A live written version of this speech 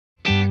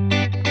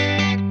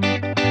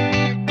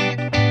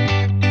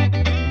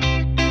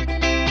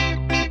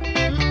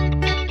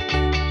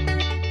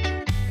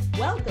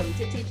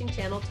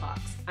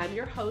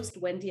your host,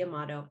 Wendy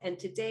Amato, and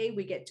today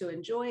we get to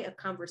enjoy a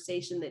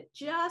conversation that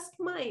just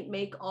might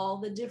make all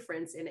the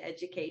difference in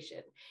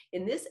education.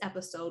 In this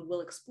episode, we'll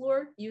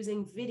explore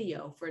using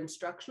video for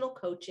instructional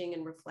coaching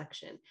and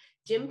reflection.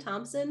 Jim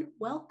Thompson,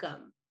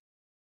 welcome.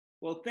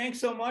 Well,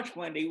 thanks so much,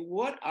 Wendy.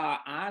 What an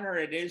honor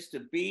it is to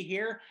be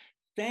here.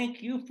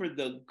 Thank you for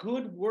the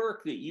good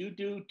work that you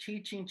do.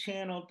 Teaching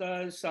Channel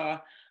does.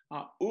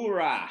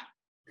 Hoorah.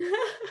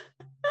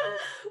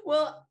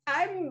 Well,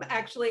 I'm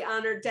actually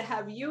honored to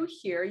have you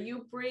here.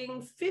 You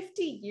bring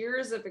 50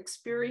 years of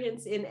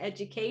experience in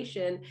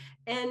education,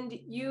 and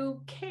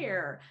you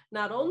care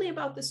not only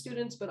about the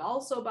students, but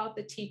also about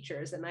the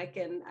teachers. And I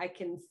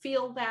can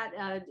feel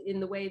that in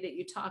the way that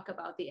you talk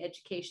about the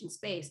education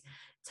space.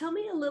 Tell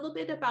me a little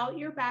bit about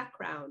your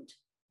background.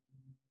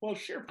 Well,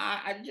 sure.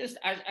 I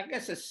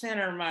guess the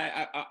center,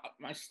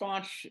 my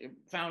staunch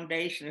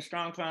foundation, a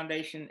strong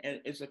foundation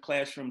is a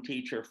classroom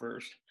teacher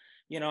first.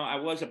 You know, I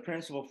was a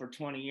principal for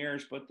 20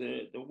 years, but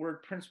the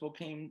word principal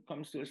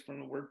comes to us from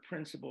the word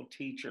principal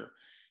teacher.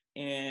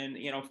 And,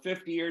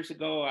 50 years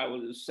ago, I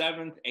was a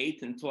 7th,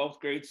 8th, and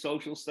 12th grade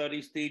social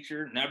studies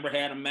teacher, never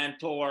had a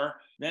mentor.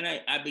 Then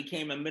I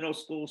became a middle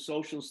school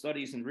social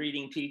studies and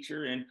reading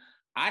teacher, and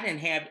I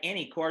didn't have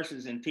any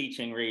courses in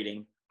teaching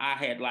reading. I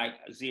had like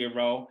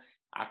 0.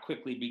 I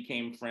quickly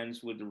became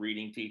friends with the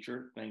reading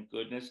teacher, thank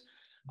goodness.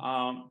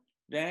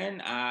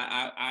 Then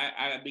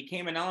I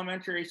became an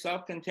elementary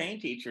self-contained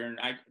teacher, and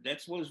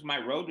that was my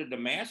road to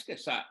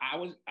Damascus.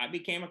 I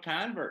became a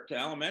convert to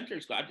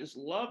elementary school. I just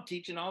loved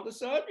teaching all the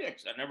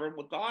subjects. I never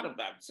would thought of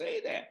that,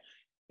 say that.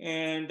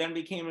 And then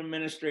became an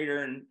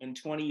administrator in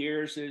 20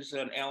 years as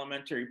an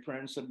elementary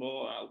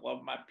principal. I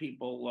love my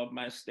people, love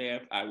my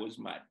staff. I was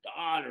my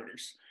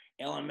daughter's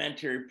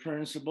elementary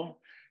principal.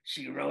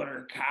 She wrote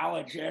her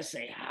college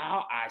essay,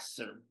 How I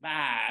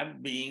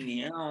Survived Being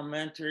the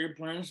Elementary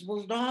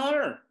Principal's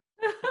Daughter.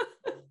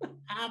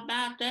 How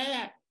about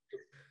that?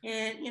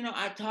 And,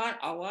 I taught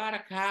a lot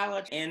of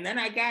college. And then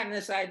I got in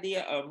this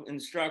idea of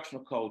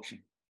instructional coaching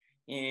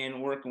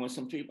and working with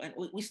some people. And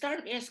we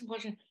started asking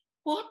questions,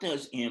 what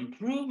does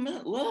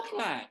improvement look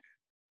like?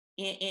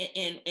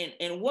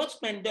 And what's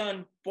been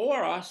done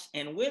for us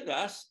and with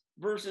us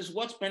versus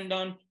what's been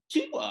done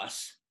to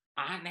us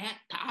on that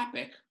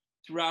topic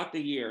throughout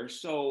the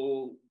years.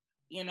 So,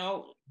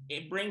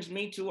 it brings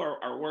me to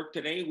our work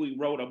today. We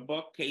wrote a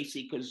book,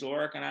 Casey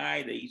Kozorek and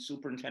I, the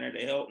superintendent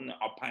of Hilton,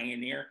 a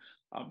pioneer,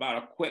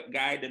 about a quick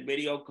guide to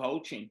video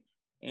coaching.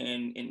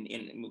 And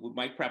we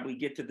might probably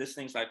get to this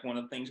things like one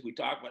of the things we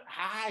talk about,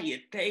 how you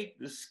take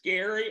the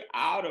scary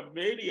out of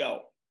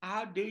video.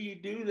 How do you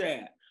do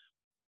that?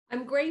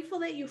 I'm grateful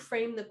that you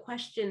framed the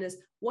question as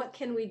what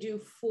can we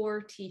do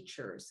for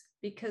teachers?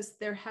 Because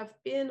there have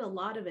been a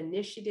lot of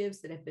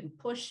initiatives that have been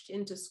pushed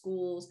into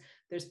schools.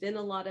 There's been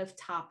a lot of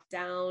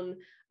top-down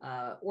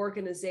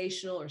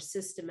organizational or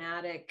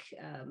systematic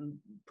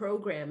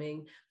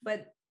programming,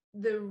 but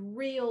the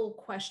real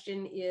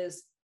question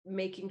is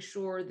making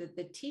sure that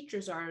the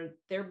teachers are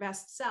their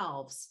best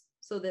selves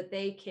so that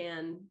they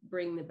can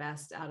bring the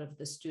best out of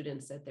the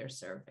students that they're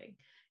serving.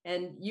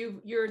 And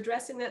you're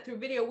addressing that through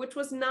video, which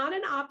was not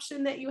an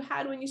option that you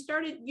had when you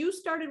started. You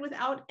started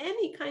without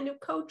any kind of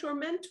coach or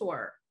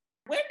mentor.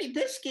 Wendy,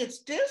 this gets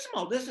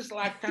dismal. This is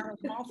like Thomas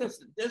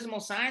Malthus' dismal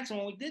science. And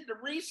when we did the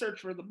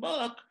research for the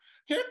book,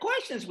 here are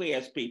questions we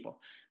asked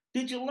people.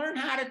 Did you learn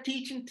how to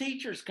teach in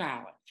teachers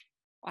college?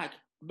 Like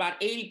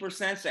about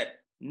 80% said,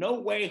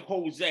 no way,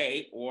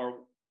 Jose, or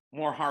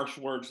more harsh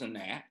words than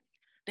that.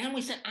 Then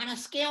we said, on a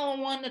scale of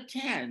 1 to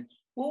 10,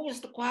 what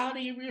was the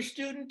quality of your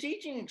student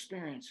teaching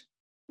experience?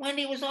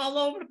 Wendy was all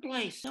over the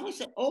place. Then we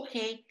said,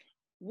 okay,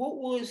 what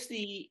was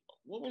the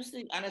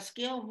on a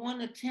scale of 1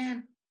 to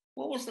 10,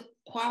 what was the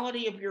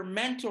quality of your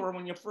mentor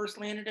when you first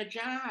landed a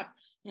job?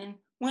 And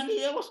Wendy,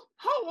 it was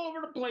all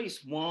over the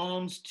place.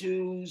 1s,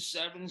 2s,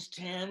 7s,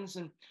 10s.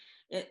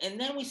 And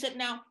then we said,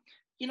 now,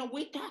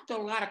 we talked to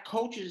a lot of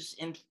coaches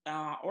and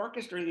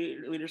orchestra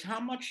leaders. How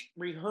much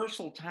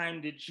rehearsal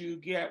time did you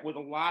get with a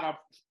lot of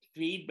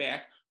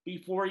feedback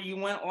before you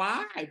went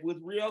live with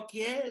real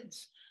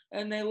kids?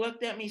 And they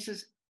looked at me and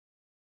says,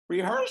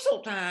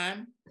 rehearsal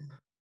time?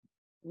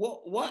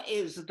 What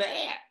is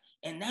that?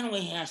 And then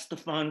we asked the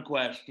fun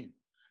question.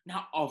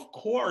 Now, of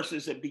course,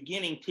 as a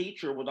beginning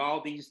teacher with all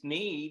these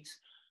needs,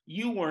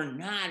 you were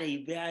not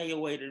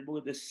evaluated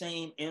with the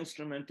same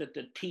instrument that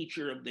the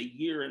teacher of the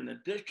year in the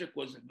district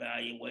was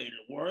evaluated,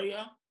 were you?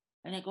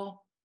 And I go,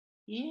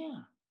 yeah.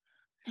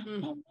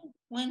 No,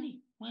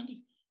 Wendy,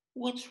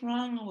 what's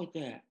wrong with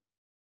that?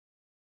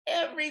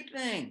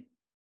 Everything.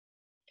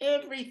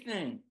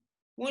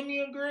 Wouldn't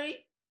you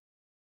agree?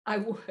 I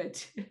would.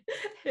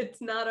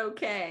 It's not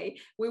okay.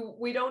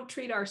 We don't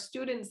treat our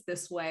students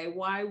this way.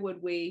 Why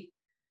would we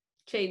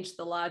change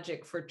the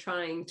logic for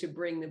trying to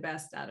bring the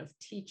best out of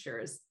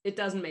teachers? It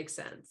doesn't make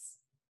sense.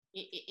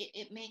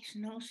 It makes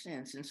no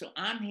sense. And so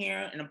I'm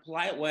here in a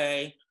polite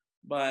way,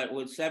 but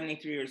with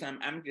 73 years,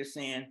 I'm just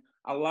saying,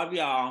 I love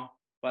y'all.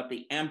 but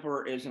the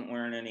emperor isn't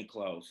wearing any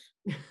clothes.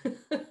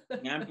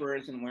 The emperor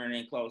isn't wearing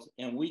any clothes,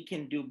 and we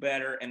can do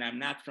better. And I'm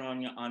not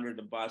throwing you under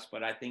the bus,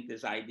 but I think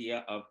this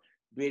idea of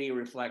video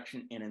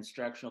reflection and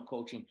instructional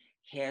coaching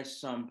has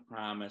some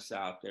promise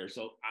out there.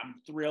 So I'm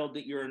thrilled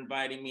that you're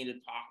inviting me to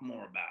talk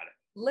more about it.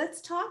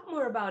 Let's talk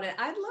more about it.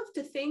 I'd love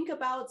to think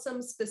about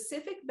some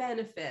specific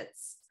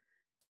benefits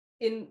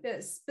in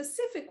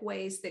specific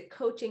ways that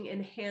coaching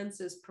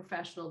enhances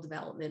professional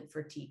development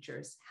for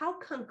teachers. How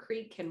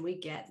concrete can we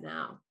get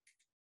now?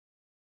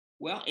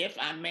 Well, if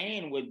I may,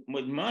 and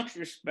with much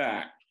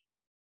respect,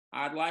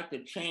 I'd like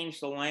to change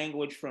the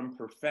language from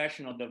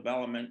professional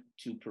development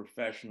to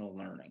professional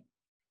learning.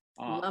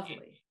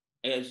 Lovely.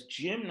 As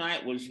Jim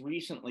Knight was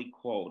recently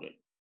quoted,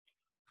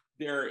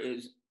 there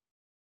is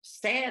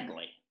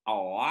sadly a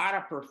lot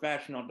of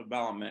professional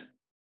development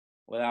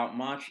without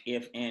much,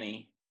 if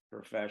any,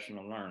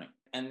 professional learning.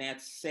 And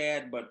that's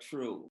sad but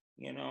true.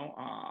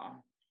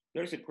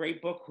 There's a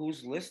great book,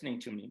 Who's Listening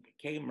to Me,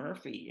 Kay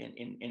Murphy.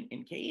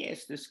 And Kay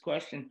asked this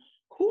question,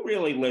 who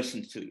really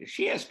listens to you?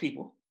 She has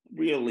people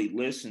who really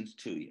listens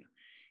to you.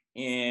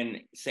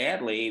 And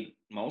sadly,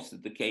 most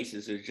of the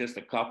cases, there's just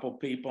a couple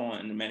people,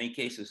 and in many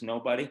cases,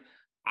 nobody.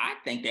 I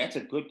think that's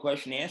a good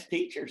question to ask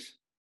teachers.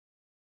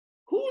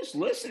 Who's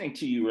listening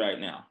to you right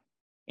now?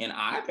 And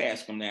I've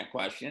asked them that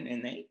question,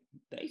 and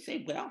they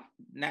say, well,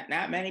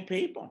 not many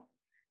people.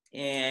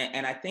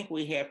 And I think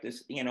we have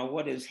this,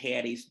 what is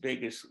Hattie's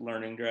biggest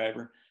learning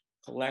driver?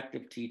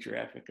 Collective teacher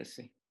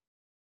efficacy.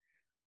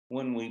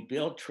 When we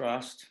build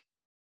trust,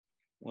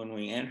 when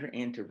we enter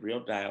into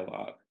real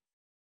dialogue,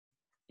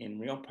 in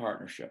real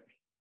partnership,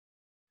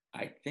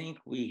 I think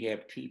we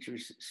have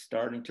teachers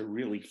starting to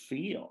really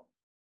feel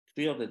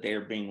that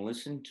they're being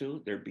listened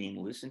to,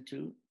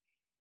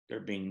 they're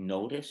being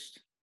noticed.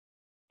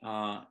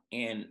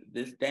 And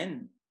this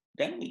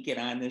then we get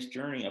on this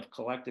journey of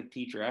collective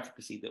teacher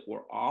efficacy, that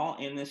we're all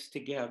in this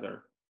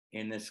together,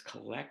 in this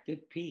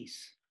collective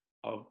piece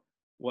of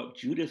what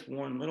Judith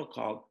Warren Little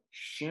called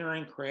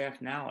sharing craft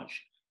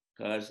knowledge.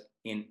 Because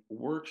in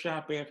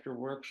workshop after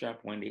workshop,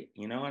 Wendy,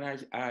 you know what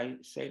I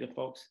say to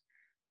folks?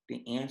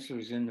 The answer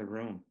is in the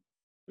room.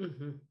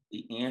 Mm-hmm.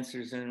 The answer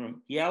is in the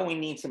room. Yeah, we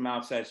need some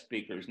outside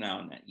speakers now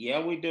and then.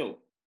 Yeah, we do.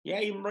 Yeah,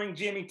 you can bring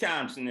Jimmy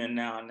Thompson in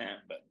now and then.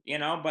 But you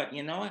know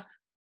what?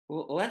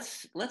 Well,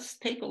 let's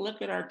take a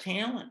look at our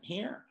talent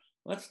here.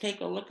 Let's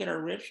take a look at our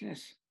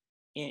richness.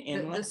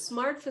 And the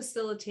smart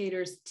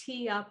facilitators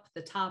tee up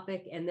the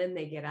topic and then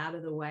they get out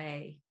of the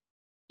way.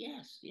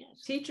 Yes.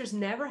 Teachers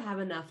never have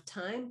enough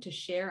time to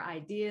share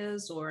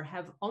ideas or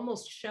have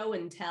almost show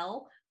and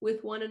tell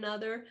with one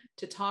another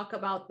to talk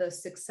about the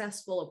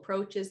successful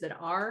approaches that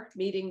are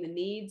meeting the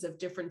needs of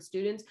different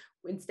students.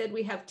 Instead,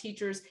 we have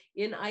teachers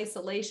in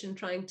isolation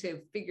trying to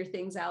figure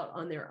things out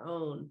on their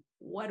own.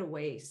 What a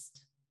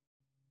waste.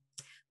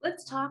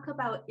 Let's talk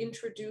about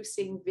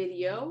introducing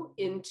video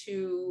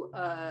into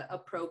a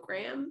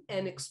program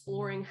and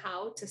exploring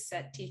how to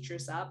set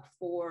teachers up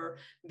for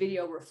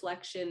video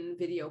reflection,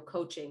 video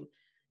coaching.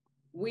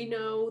 We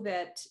know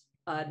that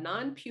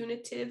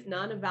non-punitive,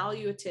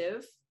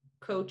 non-evaluative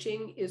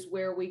coaching is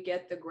where we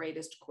get the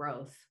greatest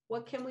growth.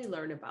 What can we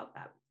learn about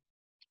that?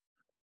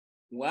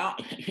 Well,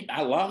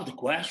 I love the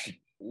question.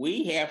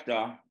 We have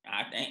to,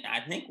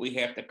 I think we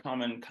have to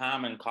come in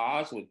common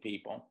cause with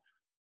people,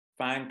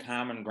 find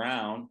common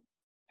ground,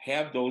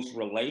 have those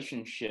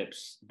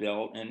relationships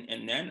built.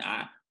 And then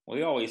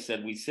we always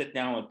said we sit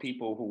down with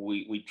people who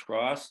we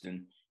trust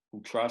and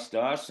who trust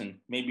us, and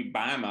maybe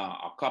buy them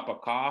a cup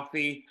of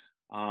coffee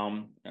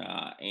and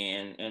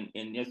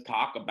just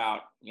talk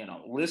about,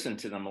 listen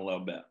to them a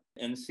little bit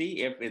and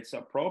see if it's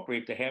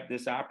appropriate to have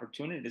this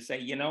opportunity to say,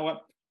 you know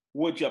what,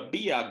 would you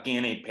be a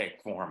guinea pig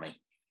for me?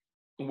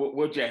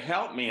 Would you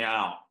help me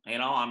out?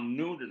 I'm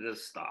new to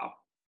this stuff.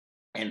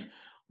 And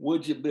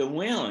would you be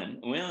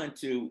willing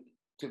to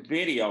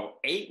video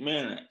 8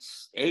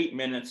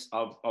 minutes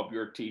of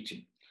your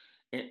teaching?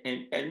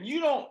 And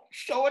you don't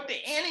show it to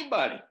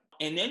anybody.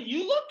 And then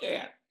you look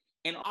at it,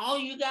 and all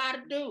you got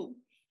to do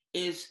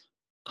is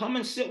come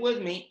and sit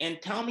with me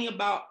and tell me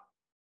about,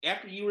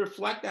 after you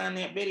reflect on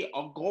that video,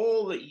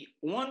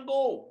 one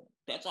goal.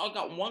 That's all I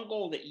got, one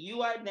goal that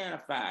you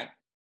identified.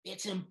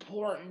 It's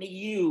important to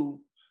you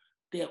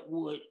that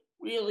would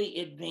really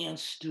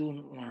advance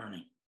student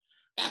learning.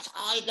 That's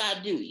all you got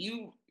to do.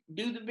 You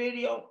do the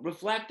video,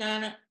 reflect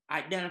on it,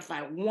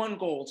 identify one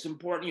goal. It's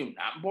important to you,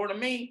 not important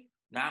to me,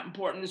 not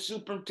important to the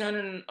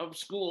superintendent of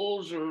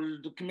schools or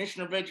the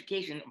commissioner of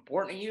education,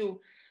 important to you,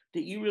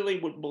 that you really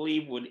would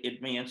believe would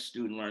advance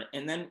student learning.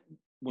 And then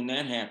when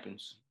that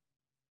happens,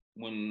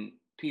 when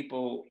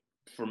people,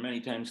 for many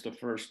times the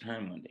first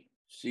time, when they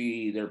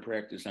see their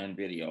practice on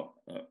video,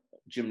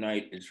 Jim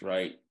Knight is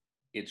right.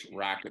 It's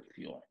rocket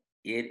fuel.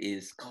 It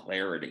is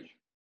clarity.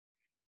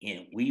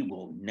 And we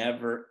will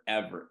never,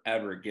 ever,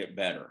 ever get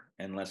better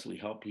unless we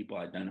help people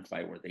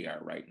identify where they are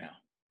right now.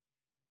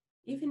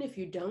 Even if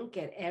you don't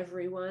get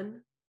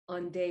everyone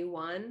on day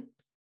one,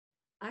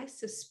 I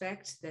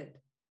suspect that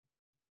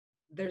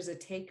there's a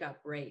take-up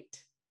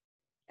rate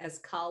as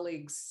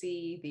colleagues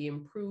see the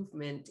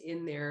improvement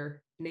in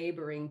their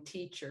neighboring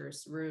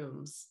teachers'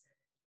 rooms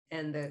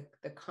and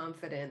the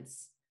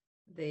confidence,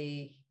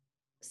 the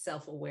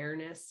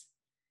self-awareness,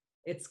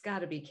 it's got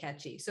to be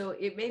catchy. So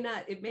it may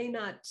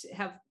not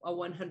have a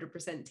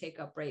 100% take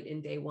up rate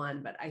in day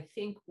one, but I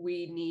think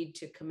we need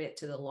to commit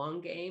to the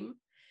long game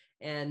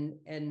and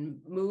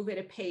move at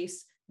a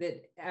pace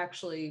that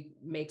actually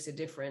makes a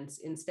difference,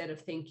 instead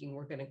of thinking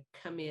we're going to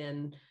come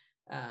in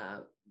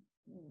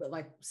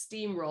like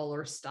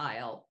steamroller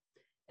style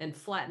and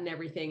flatten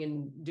everything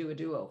and do a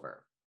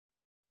do-over.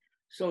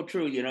 So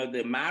true. You know,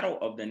 the motto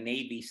of the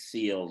Navy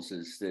SEALs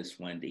is this,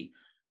 Wendy: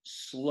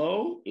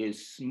 slow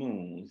is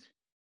smooth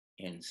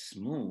and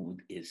smooth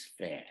is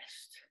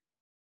fast.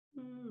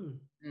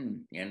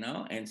 You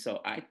know, and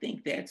so I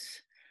think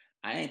that's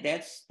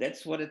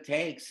what it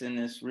takes in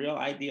this real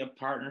idea of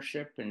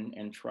partnership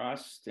and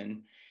trust.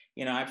 And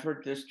you know, I've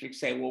heard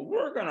districts say, well,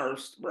 we're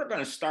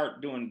gonna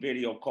start doing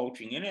video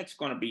coaching and it's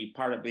gonna be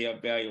part of the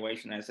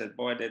evaluation. I said,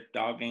 boy, that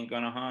dog ain't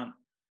gonna hunt.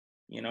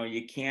 You know,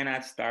 you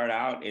cannot start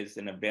out as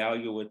an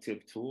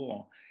evaluative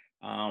tool.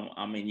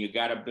 I mean, you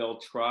got to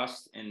build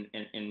trust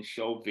and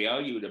show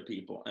value to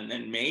people. And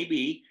then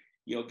maybe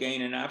you'll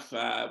gain enough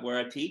where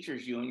a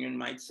teachers union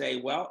might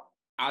say, well,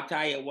 I'll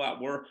tell you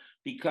what,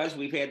 because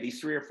we've had these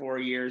 3 or 4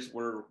 years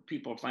where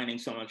people are finding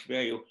so much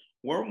value,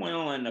 we're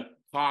willing to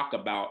talk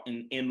about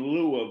in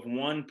lieu of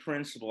one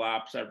principal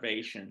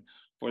observation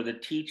for the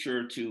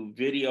teacher to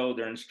video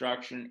their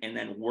instruction and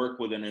then work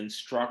with an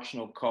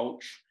instructional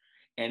coach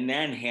and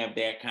then have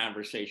that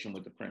conversation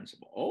with the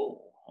principal.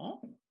 Oh,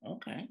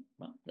 okay.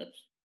 Well,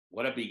 that's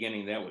what a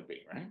beginning that would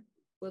be, right?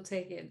 We'll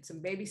take it, some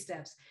baby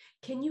steps.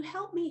 Can you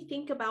help me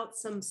think about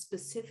some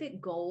specific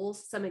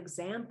goals, some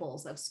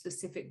examples of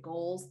specific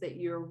goals that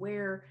you're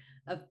aware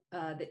of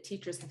that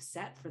teachers have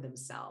set for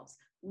themselves?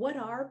 What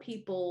are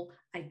people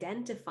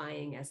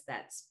identifying as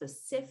that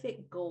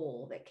specific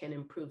goal that can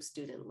improve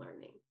student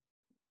learning?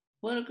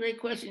 What a great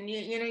question.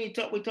 You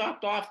know, we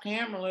talked off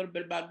camera a little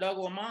bit about Doug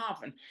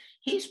Lamoff, and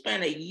he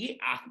spent a year,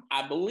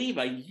 I believe,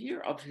 a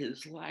year of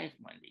his life,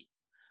 Wendy,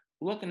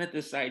 looking at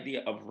this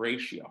idea of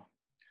ratio.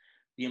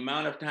 The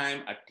amount of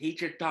time a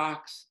teacher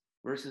talks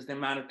versus the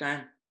amount of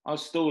time a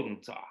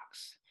student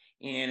talks.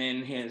 And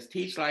in his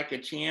Teach Like a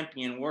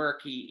Champion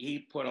work,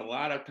 he put a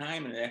lot of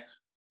time in that.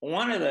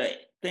 One of the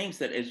things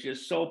that is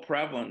just so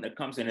prevalent that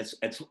comes in, it's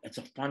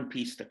a fun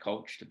piece to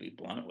coach, to be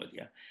blunt with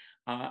you,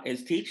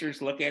 is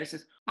teachers look at it and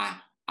says,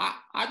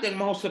 I did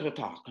most of the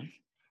talking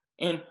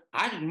and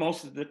I did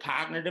most of the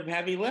cognitive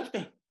heavy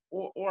lifting.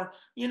 Or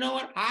you know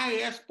what,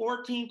 I asked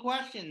 14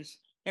 questions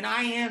and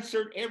I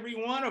answered every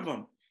one of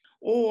them.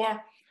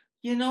 Or,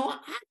 you know,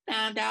 I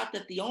found out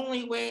that the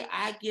only way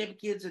I give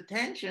kids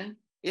attention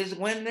is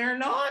when they're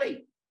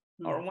naughty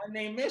or when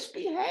they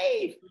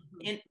misbehave.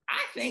 And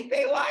I think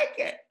they like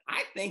it.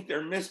 I think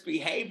they're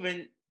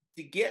misbehaving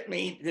to get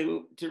me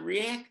to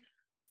react.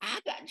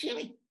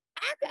 Jimmy,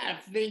 I got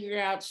to figure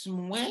out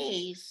some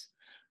ways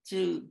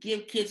to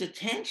give kids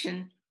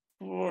attention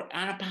for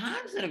on a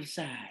positive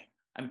side.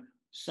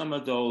 Some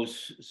of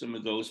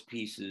those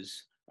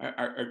pieces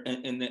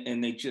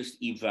and they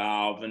just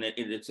evolve, and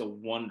it's a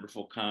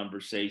wonderful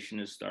conversation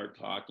to start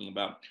talking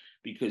about,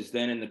 because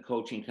then in the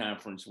coaching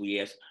conference we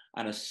ask,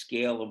 on a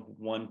scale of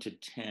 1 to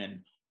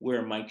 10,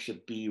 where might you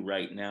be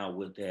right now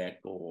with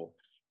that goal?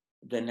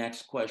 The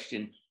next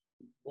question,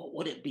 what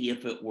would it be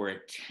if it were a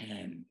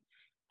 10?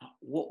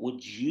 What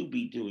would you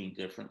be doing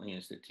differently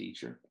as the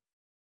teacher?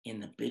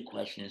 And the big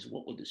question is,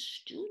 what would the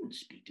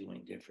students be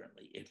doing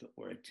differently if it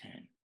were a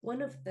 10?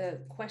 One of the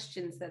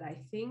questions that I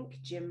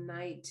think Jim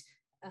Knight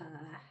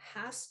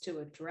has to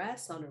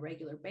address on a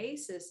regular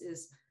basis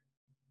is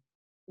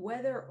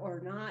whether or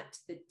not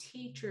the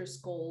teacher's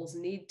goals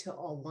need to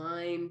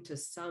align to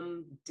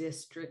some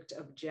district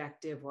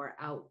objective or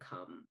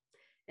outcome.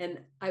 And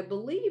I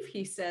believe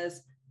he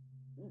says,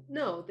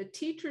 no, the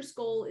teacher's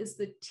goal is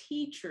the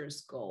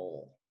teacher's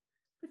goal.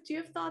 But do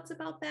you have thoughts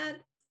about that?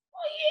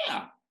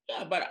 Well,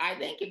 yeah, but I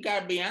think you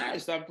got to be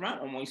honest up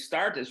front when we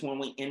start this, when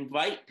we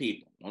invite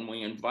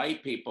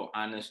people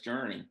on this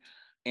journey,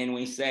 and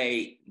we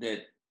say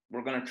that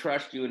we're going to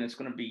trust you and it's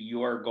going to be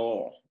your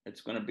goal.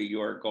 It's going to be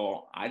your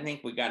goal. I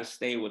think we got to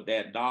stay with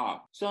that dog.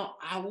 So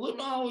I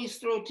wouldn't always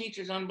throw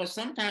teachers on, but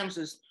sometimes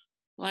it's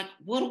like,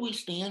 what do we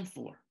stand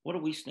for? What do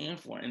we stand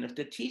for? And if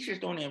the teachers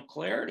don't have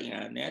clarity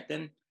on that,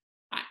 then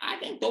I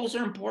think those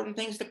are important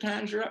things to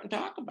conjure up and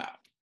talk about.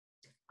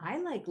 I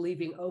like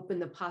leaving open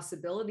the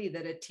possibility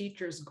that a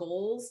teacher's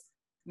goals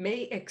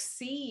may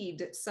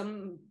exceed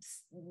some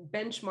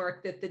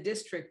benchmark that the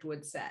district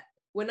would set.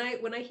 When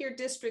I hear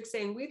districts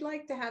saying we'd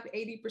like to have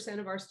 80%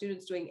 of our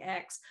students doing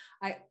X,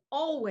 I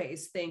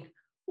always think,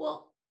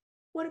 well,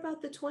 what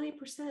about the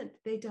 20%?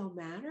 They don't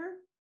matter.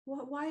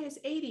 Why is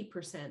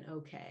 80%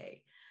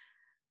 okay?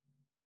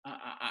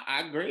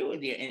 I agree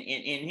with you.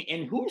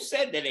 And who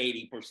said that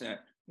 80%?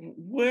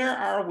 Where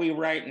are we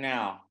right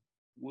now?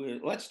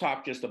 Let's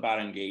talk just about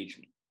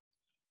engagement.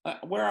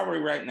 Where are we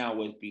right now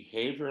with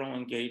behavioral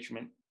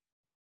engagement,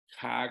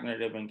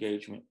 cognitive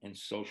engagement, and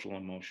social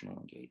emotional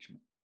engagement?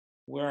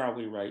 Where are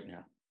we right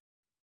now?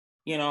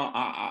 You know,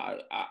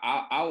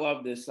 I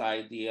love this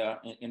idea,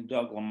 and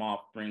Doug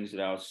Lamont brings it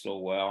out so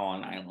well,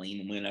 and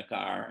Eileen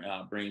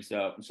Winokur brings it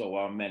up so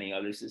well, many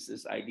others, is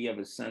this idea of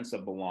a sense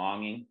of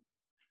belonging.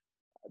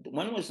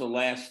 When was the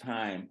last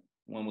time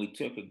when we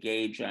took a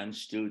gauge on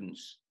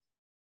students,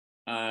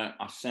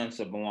 a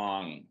sense of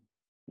belonging?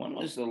 When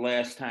was the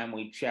last time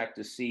we checked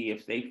to see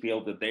if they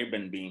feel that they've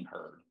been being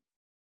heard,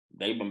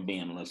 they've been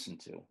being listened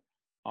to?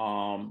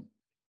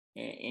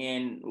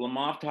 And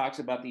Lamont talks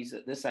about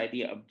this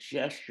idea of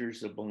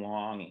gestures of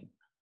belonging.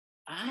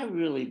 I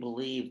really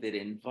believe that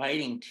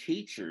inviting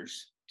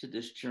teachers to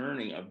this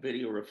journey of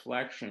video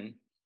reflection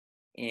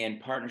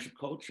and partnership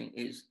coaching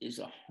is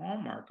a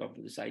hallmark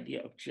of this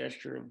idea of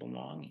gesture of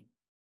belonging.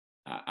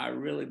 I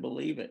really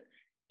believe it.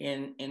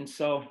 And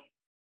so,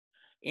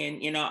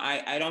 and you know,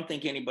 I don't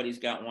think anybody's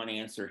got one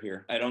answer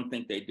here. I don't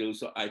think they do.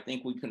 So I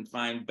think we can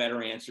find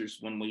better answers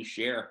when we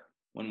share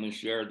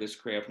this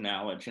craft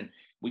knowledge. And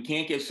we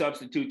can't get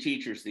substitute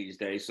teachers these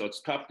days, so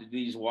it's tough to do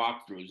these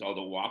walkthroughs.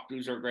 Although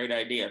walkthroughs are a great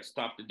idea, it's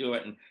tough to do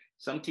it. And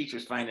some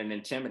teachers find it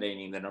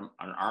intimidating that an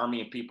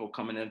army of people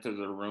coming into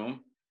the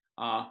room.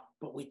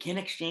 But we can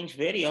exchange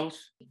videos.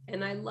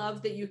 And I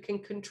love that you can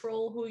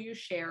control who you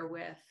share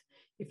with.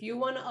 If you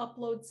want to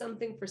upload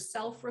something for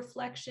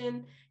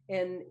self-reflection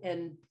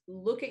and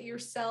look at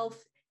yourself,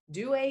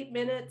 do 8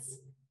 minutes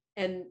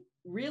and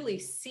really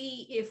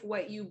see if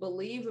what you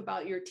believe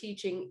about your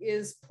teaching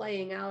is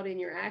playing out in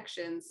your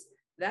actions.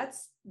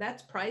 That's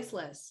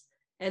priceless.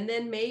 And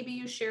then maybe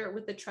you share it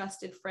with a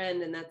trusted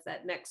friend, and that's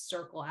that next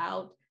circle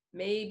out.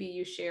 Maybe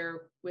you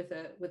share with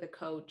a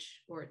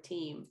coach or a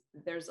team.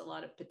 There's a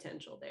lot of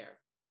potential there.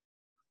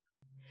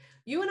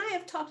 You and I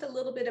have talked a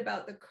little bit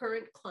about the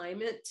current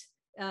climate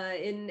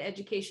in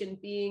education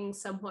being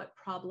somewhat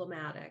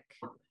problematic.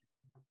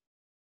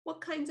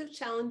 What kinds of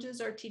challenges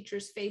are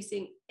teachers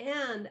facing,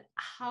 and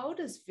how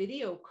does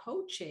video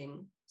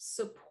coaching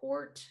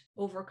support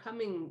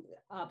overcoming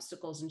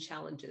obstacles and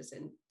challenges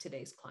in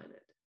today's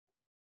climate?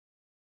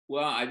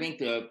 Well, I think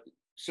the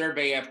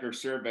survey after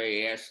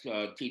survey asks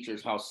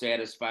teachers how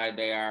satisfied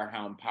they are,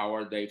 how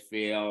empowered they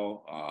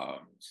feel,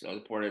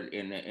 supported,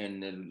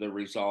 and the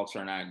results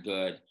are not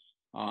good.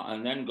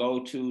 And then go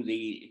to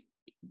the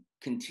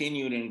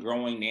continued and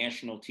growing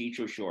national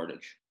teacher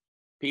shortage.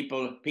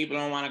 People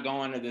don't want to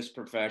go into this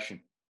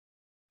profession.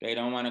 They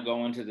don't want to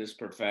go into this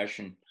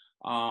profession.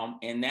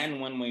 And then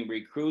when we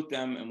recruit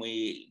them and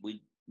they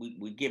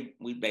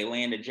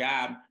land a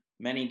job,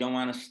 many don't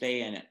want to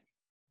stay in it.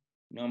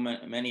 No,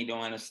 many don't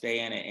want to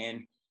stay in it.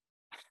 And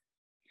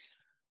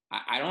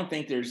I don't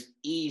think there's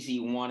easy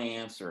one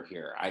answer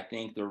here. I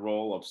think the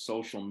role of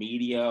social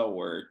media,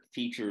 where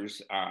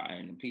teachers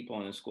and people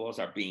in the schools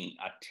are being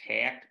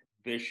attacked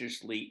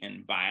viciously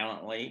and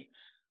violently.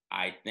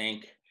 I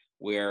think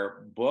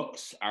where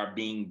books are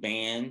being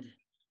banned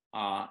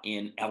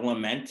in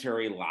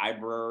elementary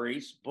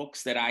libraries,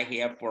 books that I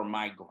have for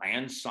my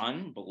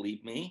grandson,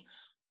 believe me,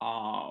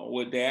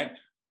 with that.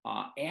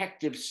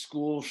 Active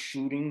school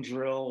shooting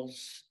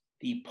drills,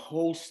 the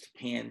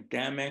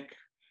post-pandemic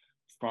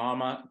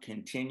trauma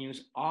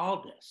continues,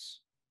 all this.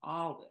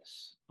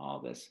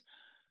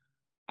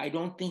 I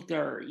don't think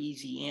there are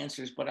easy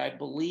answers, but I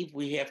believe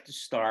we have to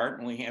start,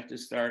 and we have to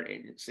start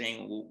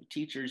saying, well,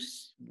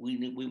 teachers,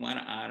 we want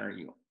to honor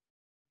you.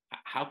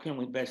 How can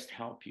we best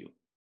help you?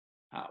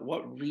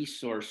 What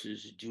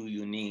resources do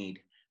you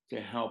need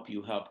to help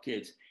you help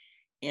kids?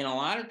 And a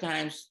lot of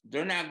times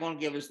they're not going to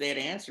give us that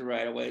answer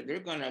right away. They're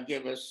going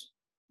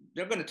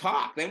to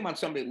talk. They want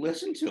somebody to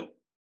listen to.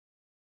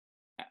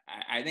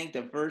 I think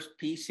the first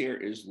piece here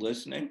is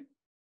listening,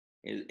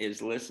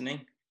 is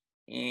listening,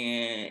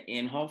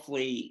 and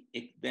hopefully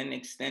then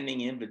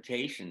extending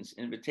invitations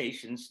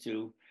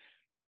to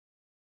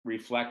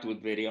reflect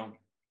with video,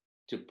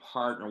 to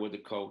partner with a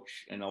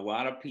coach. And a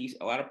lot of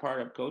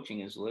part of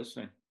coaching is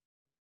listening.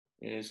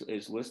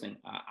 Is listening.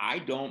 I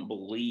don't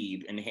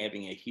believe in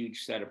having a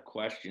huge set of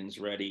questions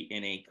ready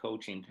in a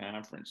coaching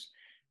conference.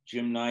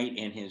 Jim Knight,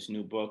 in his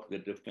new book, The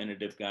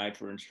Definitive Guide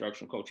for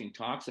Instructional Coaching,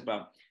 talks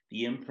about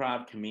the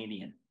improv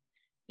comedian.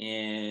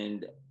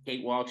 And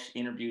Kate Walsh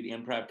interviewed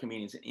improv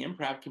comedians. An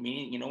improv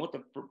comedian, you know what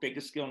the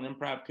biggest skill an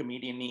improv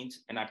comedian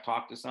needs? And I've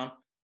talked to some.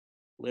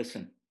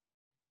 Listen.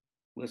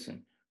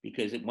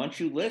 Because once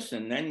you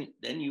listen, then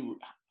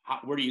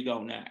where do you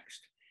go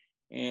next?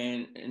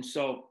 And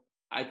so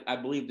I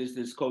believe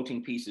this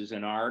coaching piece is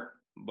an art,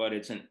 but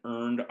it's an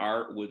earned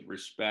art with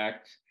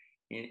respect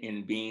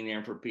in being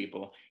there for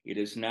people. It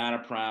is not a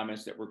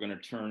promise that we're going to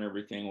turn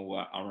everything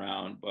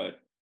around, but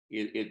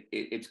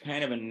it's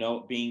kind of a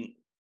note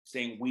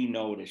saying we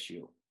notice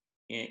you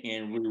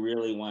and we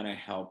really want to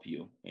help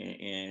you.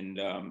 And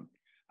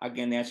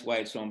again, that's why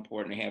it's so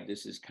important to have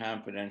this as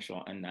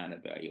confidential and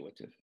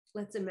non-evaluative.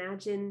 Let's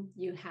imagine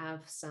you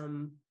have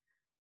some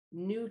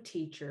new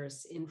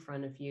teachers in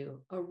front of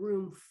you, a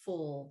room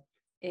full,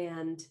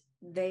 and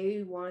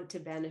they want to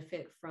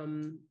benefit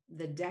from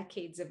the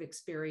decades of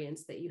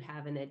experience that you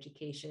have in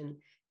education.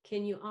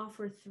 Can you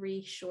offer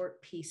 3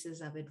 short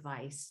pieces of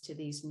advice to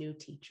these new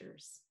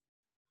teachers?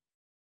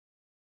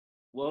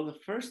 Well, the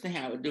first thing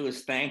I would do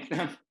is thank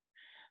them.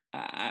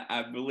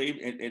 I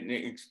believe and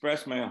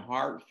express my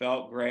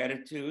heartfelt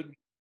gratitude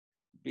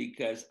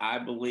because I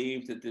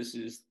believe that this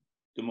is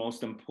the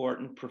most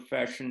important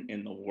profession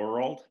in the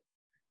world.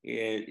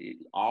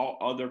 All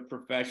other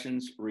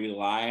professions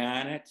rely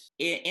on it.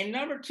 And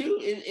number two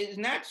is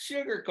not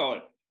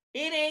sugarcoat.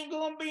 It ain't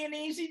going to be an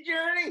easy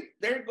journey.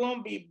 There are going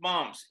to be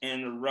bumps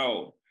in the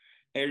road.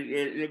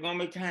 There's going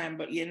to be time,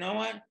 but you know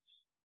what?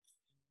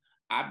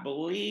 I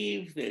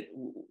believe that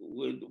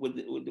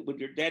with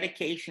your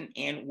dedication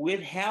and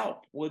with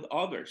help with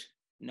others,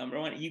 number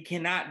one, you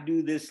cannot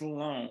do this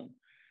alone.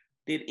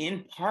 That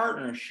in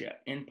partnership,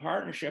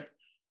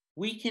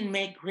 we can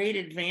make great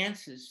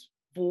advances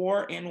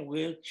for and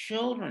with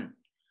children.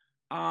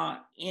 And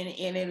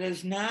it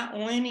is not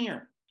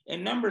linear.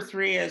 And number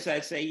three, as I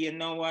say, you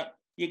know what?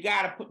 You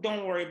got to put,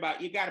 don't worry about,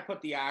 you got to put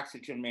the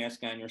oxygen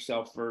mask on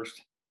yourself first.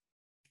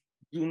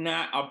 Do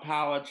not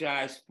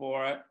apologize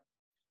for it.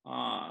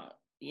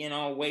 You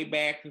know, way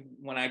back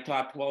when I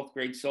taught 12th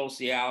grade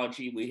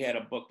sociology, we had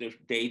a book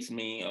that dates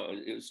me.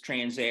 It was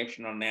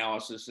transactional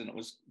analysis, and it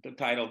was the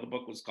title of the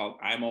book was called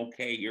 "I'm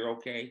Okay, You're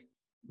Okay."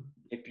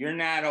 If you're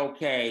not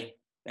okay,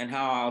 then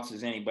how else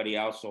is anybody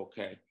else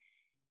okay?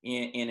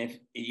 And if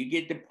you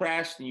get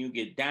depressed and you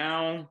get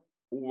down,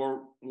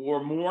 or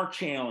more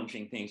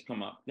challenging things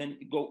come up, then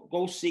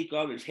go seek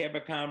others, have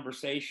a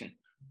conversation.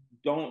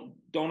 Don't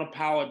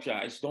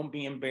apologize. Don't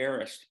be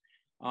embarrassed.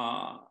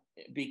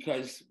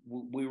 Because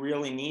we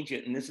really need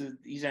you. And this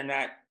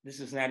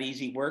is not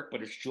easy work,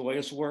 but it's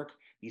joyous work.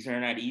 These are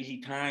not easy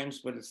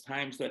times, but it's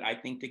times that I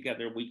think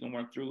together we can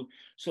work through,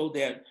 so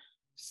that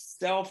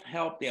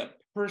self-help, that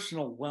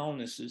personal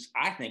wellness is,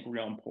 I think,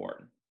 real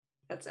important.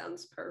 That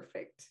sounds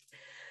perfect.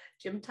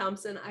 Jim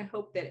Thompson, I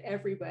hope that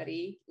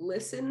everybody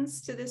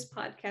listens to this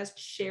podcast,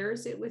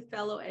 shares it with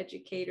fellow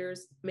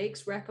educators,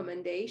 makes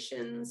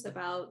recommendations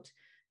about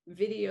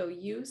video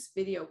use,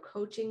 video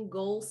coaching,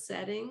 goal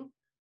setting,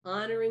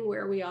 honoring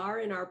where we are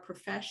in our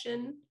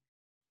profession,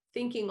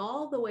 thinking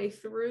all the way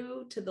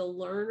through to the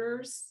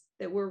learners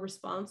that we're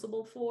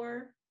responsible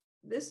for.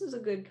 This is a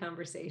good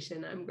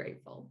conversation. I'm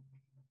grateful.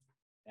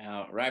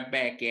 Right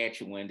back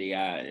at you, Wendy.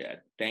 I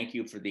thank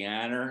you for the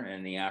honor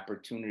and the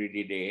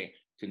opportunity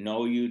to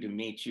know you, to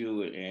meet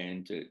you,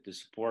 and to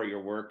support your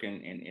work,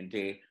 and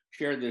to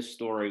share this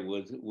story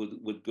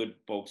with good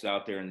folks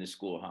out there in the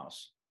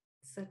schoolhouse.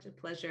 Such a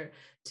pleasure.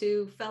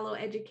 To fellow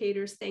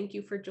educators, thank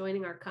you for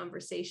joining our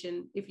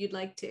conversation. If you'd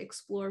like to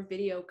explore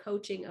video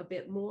coaching a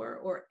bit more,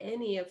 or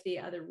any of the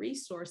other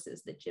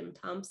resources that Jim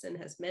Thompson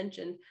has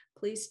mentioned,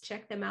 please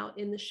check them out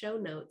in the show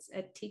notes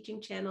at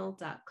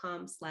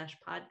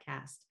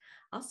teachingchannel.com/podcast.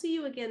 I'll see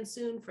you again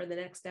soon for the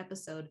next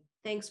episode.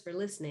 Thanks for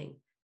listening.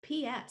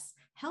 P.S.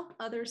 Help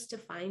others to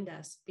find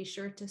us. Be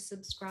sure to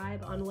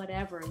subscribe on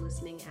whatever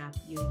listening app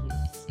you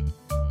use.